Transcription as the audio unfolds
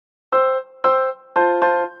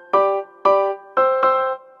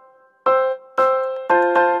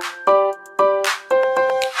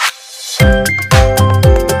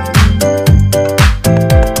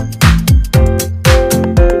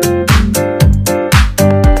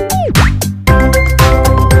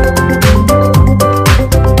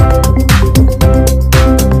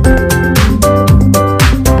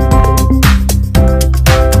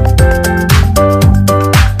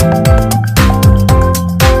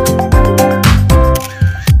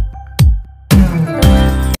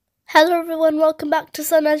and welcome back to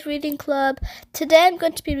Sunrise Reading Club. Today I'm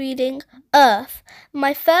going to be reading Earth,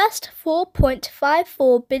 my first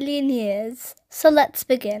 4.54 billion years. So let's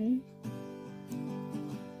begin.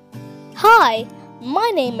 Hi,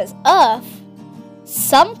 my name is Earth.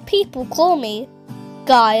 Some people call me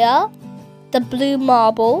Gaia, the blue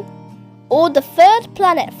marble, or the third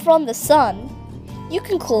planet from the sun. You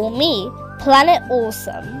can call me Planet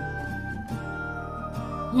Awesome.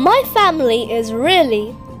 My family is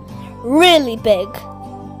really big.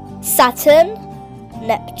 Saturn,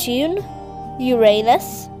 Neptune,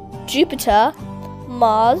 Uranus, Jupiter,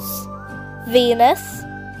 Mars, Venus,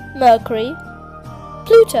 Mercury,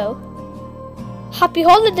 Pluto. Happy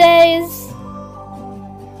holidays!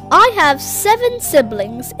 I have 7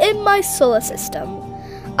 siblings in my solar system.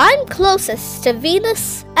 I'm closest to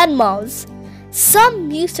Venus and Mars. Some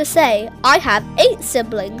used to say I have 8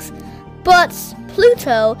 siblings, but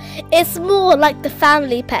Pluto is more like the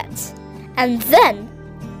family pet. And then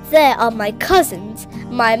there are my cousins.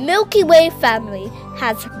 My Milky Way family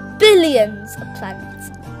has billions of planets.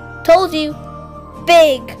 Told you,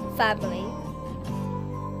 big family.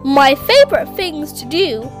 My favorite things to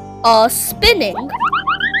do are spinning.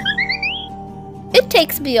 It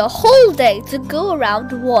takes me a whole day to go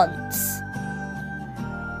around once.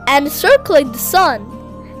 And circling the sun,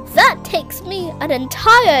 that takes me an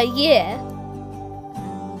entire year.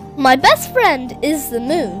 My best friend is the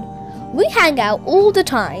moon. We hang out all the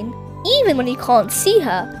time, even when you can't see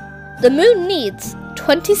her. The moon needs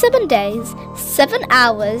 27 days, 7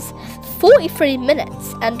 hours, 43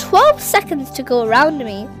 minutes, and 12 seconds to go around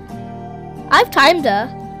me. I've timed her.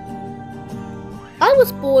 I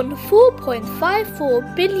was born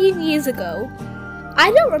 4.54 billion years ago.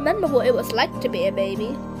 I don't remember what it was like to be a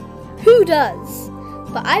baby. Who does?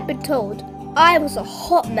 But I've been told I was a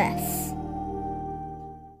hot mess.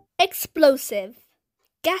 Explosive,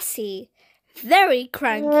 gassy, very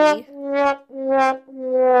cranky.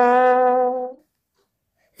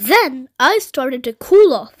 Then I started to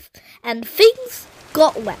cool off and things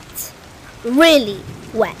got wet. Really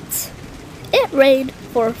wet. It rained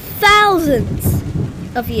for thousands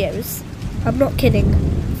of years. I'm not kidding,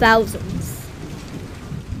 thousands.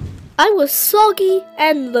 I was soggy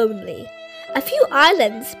and lonely. A few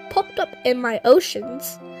islands popped up in my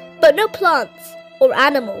oceans, but no plants or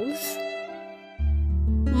animals.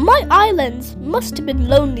 My islands must have been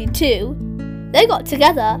lonely too. They got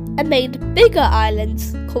together and made bigger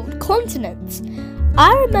islands called continents.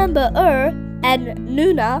 I remember and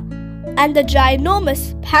Nuna and the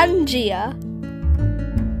ginormous Pangaea.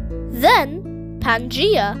 Then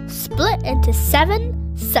Pangaea split into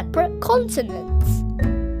 7 separate continents.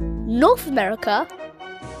 North America,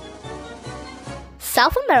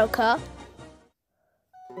 South America,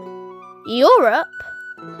 Europe,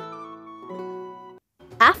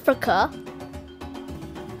 Africa,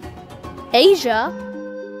 Asia,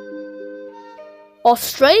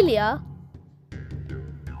 Australia,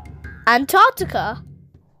 Antarctica.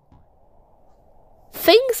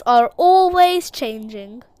 Things are always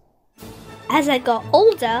changing. As I got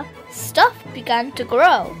older, stuff began to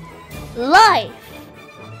grow. Life.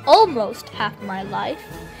 Almost half my life.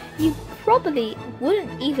 You probably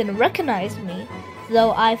wouldn't even recognize me,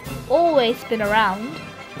 though I've always been around.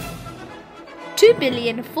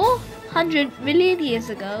 2,400,000,000 years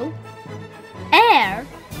ago, air.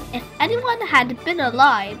 If anyone had been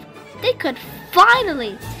alive, they could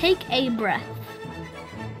finally take a breath.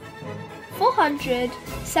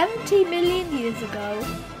 470 million years ago,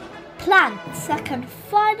 plants that can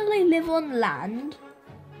finally live on land.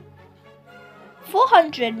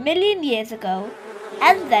 400 million years ago,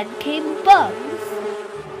 and then came bugs.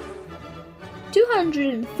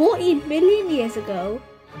 240 million years ago,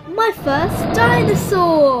 my first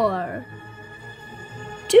dinosaur.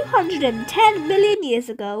 210 million years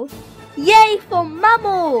ago, yay for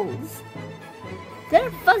mammals!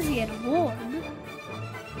 They're fuzzy and warm.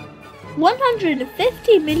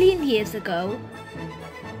 150 million years ago,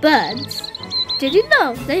 birds. Did you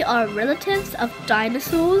know they are relatives of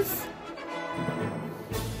dinosaurs?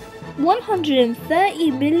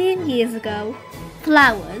 130 million years ago,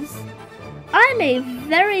 flowers. I'm a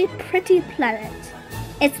very pretty planet.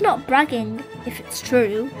 It's not bragging if it's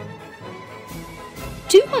true.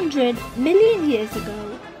 200 million years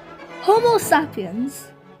ago, Homo Sapiens.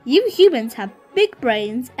 You humans have big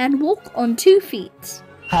brains and walk on 2 feet.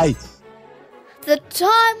 Hi. The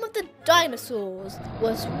time of the dinosaurs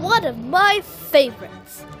was one of my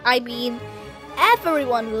favorites. I mean,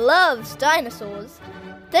 everyone loves dinosaurs.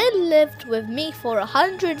 They lived with me for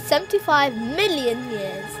 175 million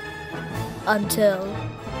years. Until...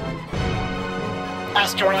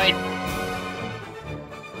 Asteroid.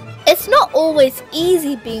 It's not always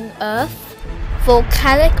easy being Earth.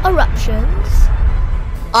 Volcanic eruptions,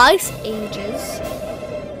 ice ages,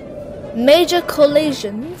 major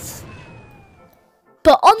collisions.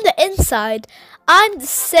 But on the inside, I'm the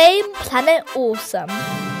same planet awesome.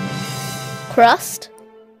 Crust,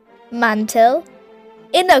 mantle,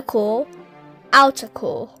 inner core, outer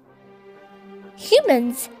core.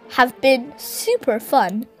 Humans have been super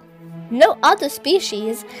fun. No other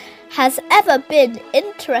species has ever been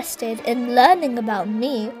interested in learning about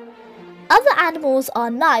me. Other animals are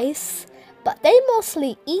nice, but they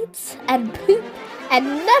mostly eat and poop and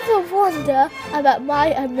never wonder about my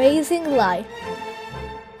amazing life.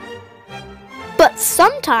 But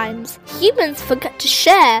sometimes humans forget to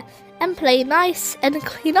share and play nice and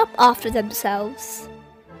clean up after themselves.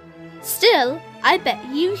 Still, I bet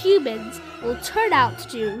you humans will turn out to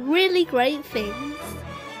do really great things.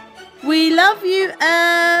 We love you,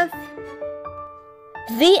 Earth!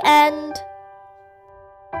 The end.